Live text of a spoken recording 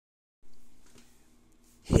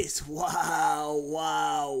It's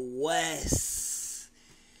Wild West.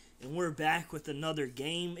 And we're back with another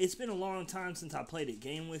game. It's been a long time since I played a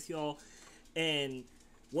game with y'all. And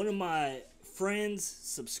one of my friends,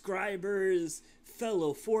 subscribers,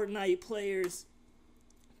 fellow Fortnite players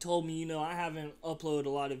told me, I haven't uploaded a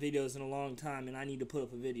lot of videos in a long time and I need to put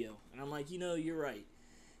up a video. And I'm like, you're right.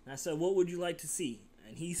 And I said, what would you like to see?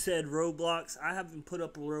 And he said Roblox. I haven't put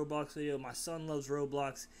up a Roblox video. My son loves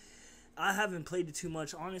Roblox. I haven't played it too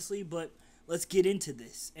much, honestly, but let's get into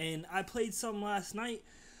this. And I played some last night,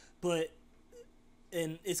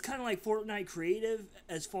 and it's kind of like Fortnite Creative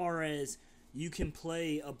as far as you can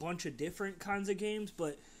play a bunch of different kinds of games,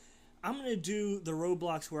 but I'm going to do the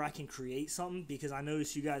Roblox where I can create something because I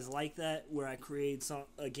noticed you guys like that, where I create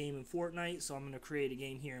a game in Fortnite, so I'm going to create a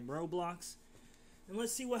game here in Roblox. And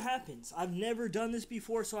let's see what happens. I've never done this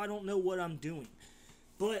before, so I don't know what I'm doing.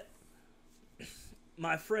 But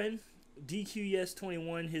my friend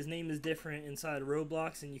DQES21, his name is different inside of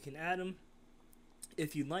Roblox, and you can add him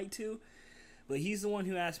if you'd like to. But he's the one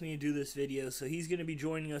who asked me to do this video, so he's going to be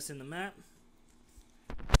joining us in the map.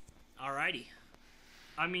 Alrighty.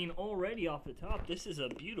 I mean, already off the top, this is a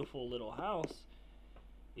beautiful little house.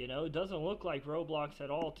 It doesn't look like Roblox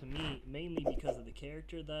at all to me, mainly because of the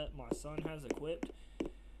character that my son has equipped.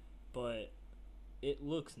 But it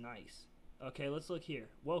looks nice. Okay, let's look here.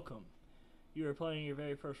 Welcome. You are playing your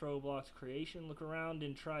very first Roblox creation. Look around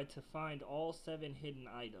and try to find all 7 hidden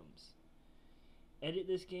items. Edit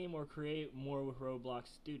this game or create more with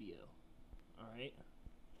Roblox Studio. Alright.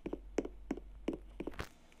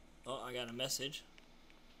 Oh, I got a message.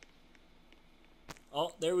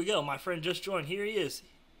 Oh, there we go. My friend just joined. Here he is.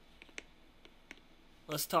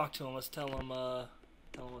 Let's talk to him. Let's tell him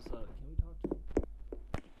what's up. Can we talk to him?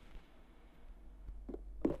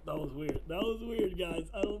 Oh, that was weird. That was weird, guys.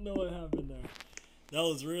 I don't know what happened there. That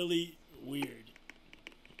was really weird.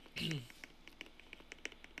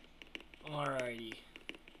 Alrighty.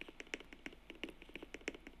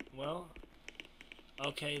 Well,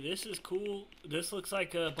 okay, this is cool. This looks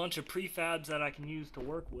like a bunch of prefabs that I can use to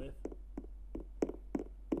work with.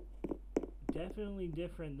 Definitely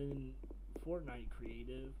different than Fortnite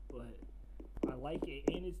Creative, but I like it,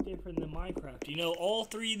 and it's different than Minecraft. All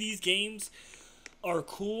 3 of these games are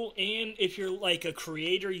cool, and if you're like a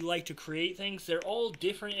creator, you like to create things, they're all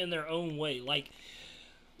different in their own way. Like,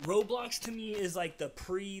 Roblox to me is like the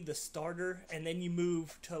starter, and then you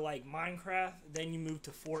move to like Minecraft, then you move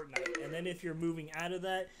to Fortnite, and then if you're moving out of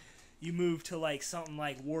that, you move to like something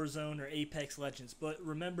like Warzone or Apex Legends. But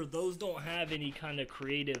remember, those don't have any kind of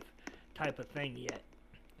creative type of thing yet.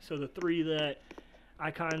 So the 3 that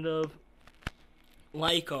I kind of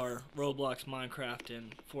like are Roblox, Minecraft,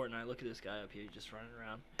 and Fortnite. Look at this guy up here just running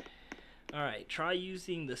around. Alright, try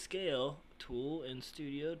using the scale tool in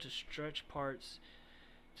Studio to stretch parts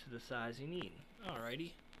to the size you need.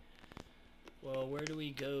 Alrighty. Well, where do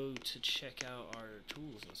we go to check out our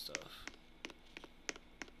tools and stuff?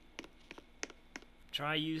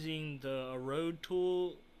 Try using the road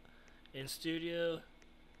tool in Studio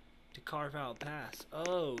to carve out paths.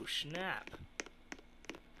 Oh, snap.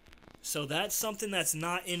 So that's something that's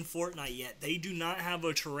not in Fortnite yet. They do not have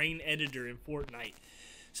a terrain editor in Fortnite.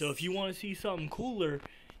 So if you want to see something cooler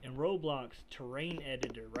in Roblox, terrain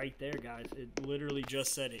editor right there, guys. It literally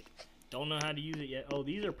just said it. Don't know how to use it yet. Oh,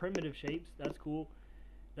 these are primitive shapes. That's cool.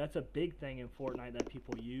 That's a big thing in Fortnite that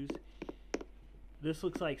people use. This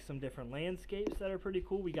looks like some different landscapes that are pretty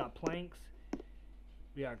cool. We got planks.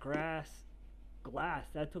 We got grass. Glass.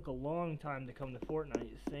 That took a long time to come to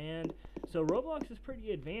Fortnite. Sand. So Roblox is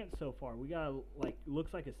pretty advanced so far. We got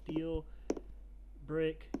looks like a steel,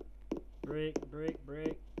 brick.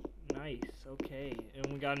 Nice. Okay.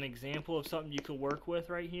 And we got an example of something you could work with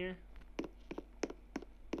right here.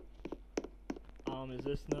 Is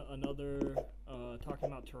this another talking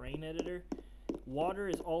about terrain editor? Water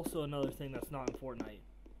is also another thing that's not in Fortnite.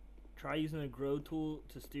 Try using the grow tool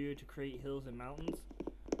to steer to create hills and mountains.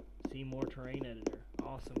 See more terrain editor.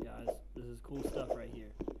 Awesome, guys. This is cool stuff right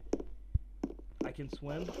here. I can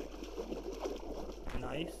swim.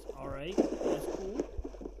 Nice. Alright. That's cool.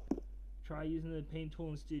 Try using the paint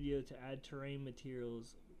tool in Studio to add terrain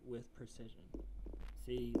materials with precision.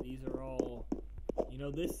 See, these are all...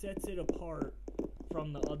 this sets it apart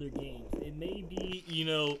from the other games. It may be,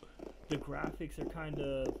 the graphics are kind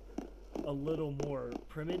of a little more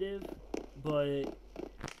primitive, but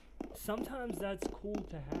sometimes that's cool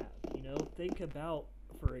to have. Think about,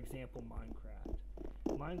 for example, Minecraft.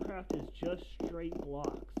 Minecraft is just straight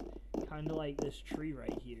blocks, kind of like this tree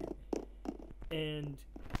right here, and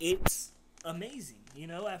it's amazing.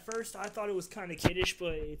 At first I thought it was kind of kiddish,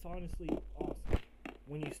 but it's honestly awesome.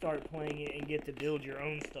 when you start playing it and get to build your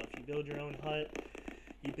own stuff. You build your own hut,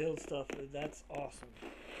 you build stuff. That's awesome.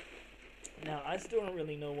 Now, I still don't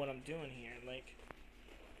really know what I'm doing here. Like,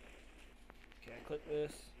 okay, I click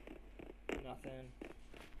this. Nothing.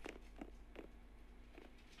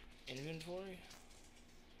 Inventory.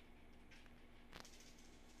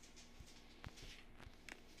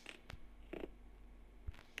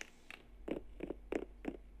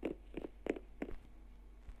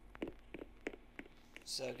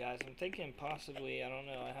 So guys, I'm thinking possibly, I don't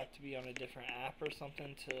know, I have to be on a different app or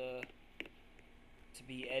something to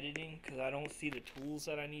be editing, because I don't see the tools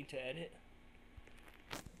that I need to edit.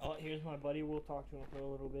 Oh, here's my buddy. We'll talk to him for a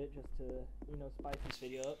little bit just to, you know, spice this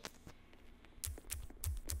video up.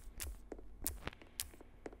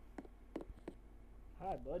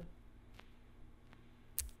 Hi, bud.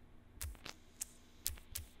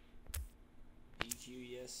 EQ,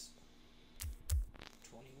 yes.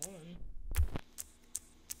 21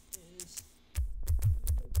 is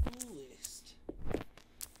the coolest.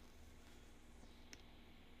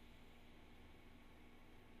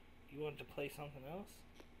 You want to play something else?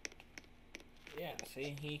 Yeah,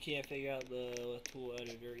 see, he can't figure out the tool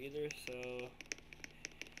editor either, so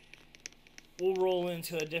we'll roll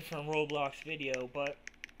into a different Roblox video. But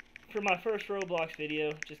for my first Roblox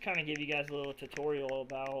video, just kind of give you guys a little tutorial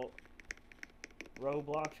about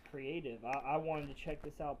Roblox Creative. I wanted to check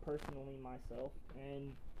this out personally myself,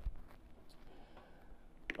 and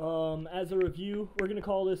as a review, we're gonna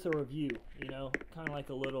call this a review, you know, kind of like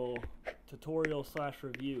a little tutorial slash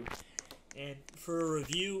review. And for a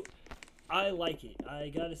review, I like it. I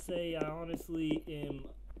gotta say, I honestly am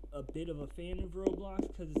a bit of a fan of Roblox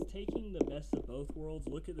because it's taking the best of both worlds.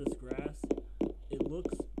 Look at this grass. It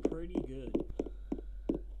looks pretty good.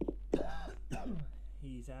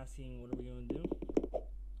 He's asking, what are we gonna do?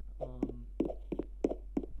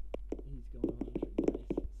 He's going 100.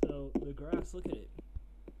 Nice. So the grass, look at it.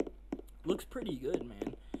 Looks pretty good,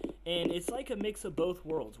 man. And it's like a mix of both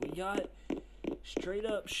worlds. We got straight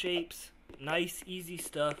up shapes, nice, easy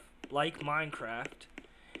stuff like Minecraft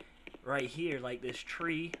right here, like this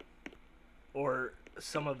tree or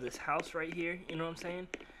some of this house right here, you know what I'm saying?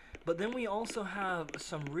 But then we also have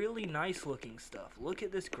some really nice looking stuff. Look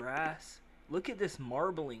at this grass. Look at this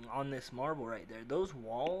marbling on this marble right there. Those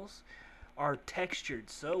walls are textured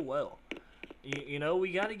so well. You know,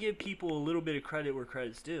 we got to give people a little bit of credit where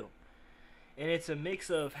credit's due. And it's a mix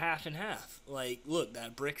of half and half. Like, look,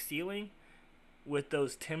 that brick ceiling with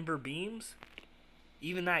those timber beams.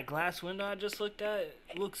 Even that glass window I just looked at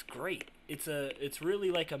looks great. It's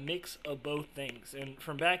really like a mix of both things. And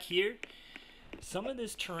from back here, some of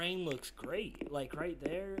this terrain looks great. Like right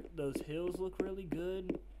there, those hills look really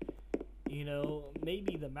good. You know,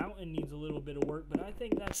 maybe the mountain needs a little bit of work, but I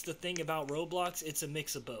think that's the thing about Roblox. It's a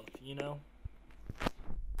mix of both, you know?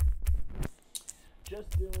 Just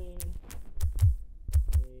doing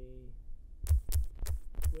a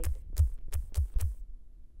quick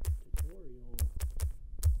tutorial.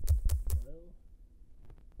 Well,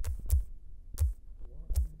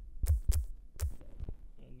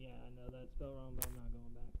 and yeah, I know that's spelled wrong, but I'm not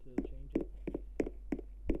going back to change it.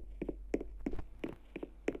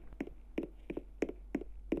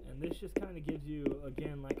 And this just kind of gives you,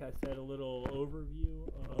 again, like I said, a little overview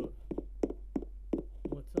of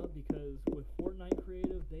what's up, because with Fortnite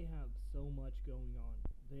Creative, they have so much going on.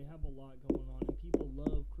 They have a lot going on, and people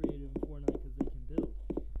love Creative in Fortnite because they can build.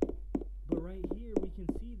 But right here, we can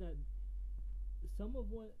see that some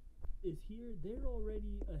of what is here, they're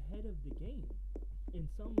already ahead of the game in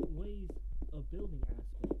some ways of building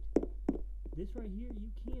aspect. This right here,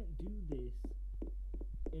 you can't do this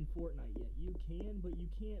in Fortnite yet. You can, but you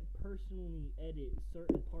can't personally edit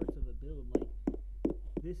certain parts of a build. Like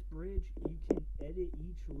this bridge, you can edit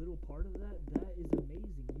each little part of that. That is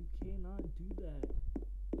amazing. You cannot do that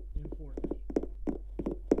in Fortnite.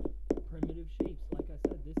 Primitive shapes, like I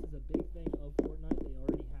said, this is a big thing of Fortnite. They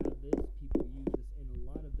already have this. People use this in a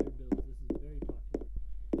lot of their builds. This is very popular.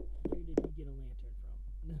 Where did he get a lantern from?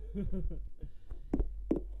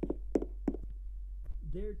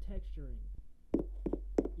 Their texturing.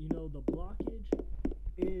 You know, the blockage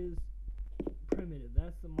is primitive.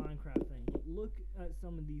 That's the Minecraft thing. But look at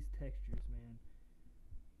some of these textures, man.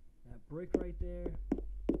 That brick right there,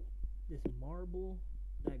 this marble,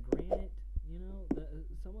 that granite, you know,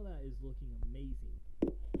 some of that is looking amazing.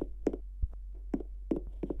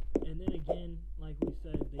 And then again, like we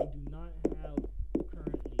said, they do not have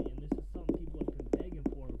currently, and this is something people have been begging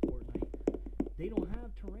for in Fortnite, they don't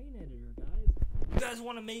have terrain editor, guys. You guys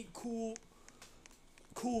want to make cool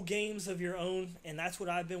games of your own, and that's what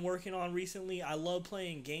I've been working on recently. I love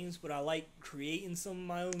playing games, but I like creating some of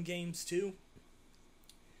my own games too.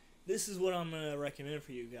 this is what I'm going to recommend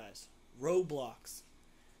for you guys. Roblox,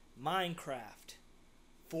 Minecraft,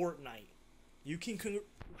 Fortnite. You can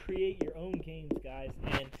create your own games, guys,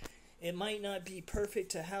 and it might not be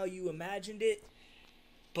perfect to how you imagined it,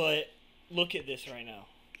 but look at this right now.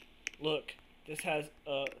 Look, this has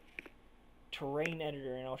a terrain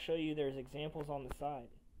editor, and I'll show you there's examples on the side.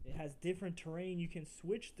 It has different terrain. You can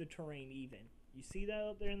switch the terrain even. You see that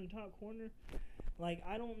up there in the top corner? Like,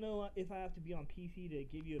 I don't know if I have to be on PC to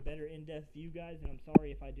give you a better in-depth view, guys, and I'm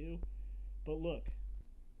sorry if I do. But look.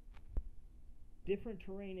 Different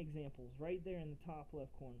terrain examples right there in the top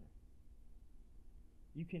left corner.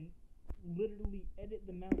 You can literally edit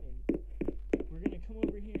the mountains. We're going to come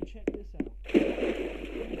over here and check this out.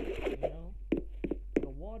 You know? The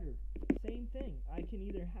water. Same thing. I can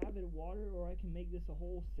either have it water or I can make this a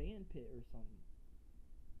whole sand pit or something.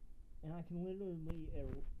 And I can literally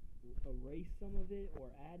erase some of it or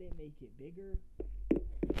add it, make it bigger. You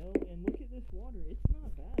know, and look at this water. It's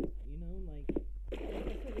not bad. You know, like I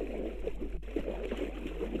said, you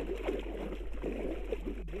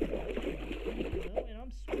know, and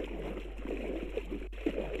I'm swimming like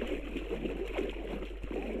that.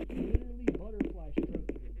 I'm literally butterfly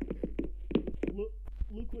stroking it.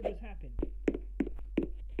 Look what just happened.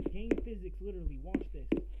 Game physics, literally. Watch this.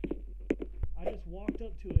 I just walked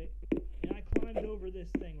up to it, and I climbed over this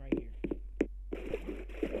thing right here.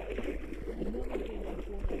 Another thing that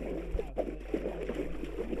Fortnite doesn't have, but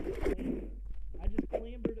I just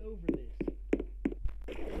clambered over this.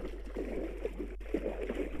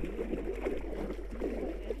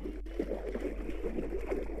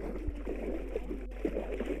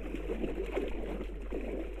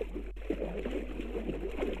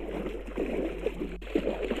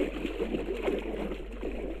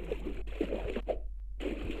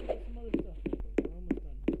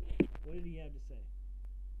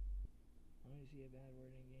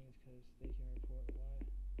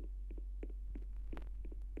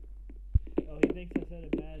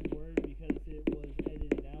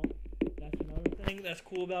 That's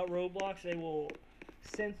cool about Roblox. They will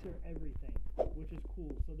censor everything, which is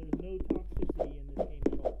cool. So there's no toxicity in this game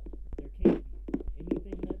at all. There can't be.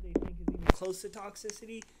 Anything that they think is even close to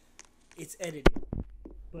toxicity, it's edited.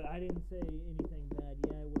 But I didn't say anything bad.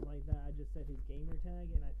 Yeah, it was like that. I just said his gamer tag,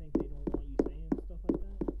 and I think they don't want you saying stuff like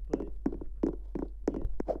that. But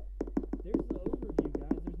yeah, there's the overview,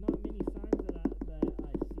 guys. There's not many signs that I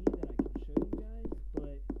see that I can show you guys.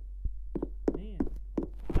 But man,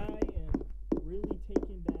 I am really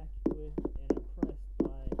taken back with and impressed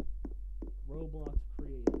by Roblox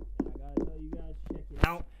Creative. And I gotta tell you guys, check it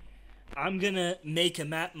out. I'm gonna make a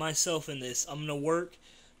map myself in this. I'm gonna work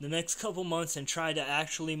the next couple months and try to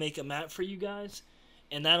actually make a map for you guys.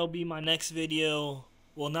 And that'll be my next video.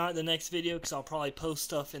 Well, not the next video because I'll probably post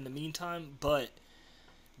stuff in the meantime. But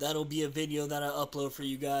that'll be a video that I upload for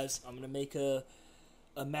you guys. I'm gonna make a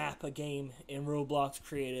map, a game in Roblox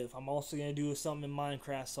Creative. I'm also going to do something in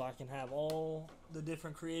Minecraft so I can have all the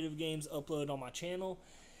different creative games uploaded on my channel.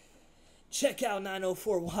 Check out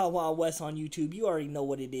 904 Wild Wild West on YouTube. You already know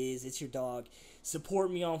what it is. It's your dog.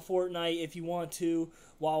 Support me on Fortnite if you want to.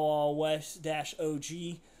 Wild Wild West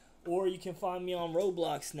 -OG. Or you can find me on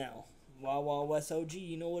Roblox now. Wild Wild West OG.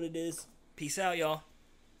 You know what it is. Peace out, y'all.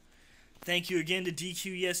 Thank you again to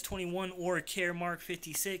DQES21 or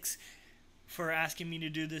CareMark56 for asking me to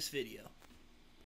do this video.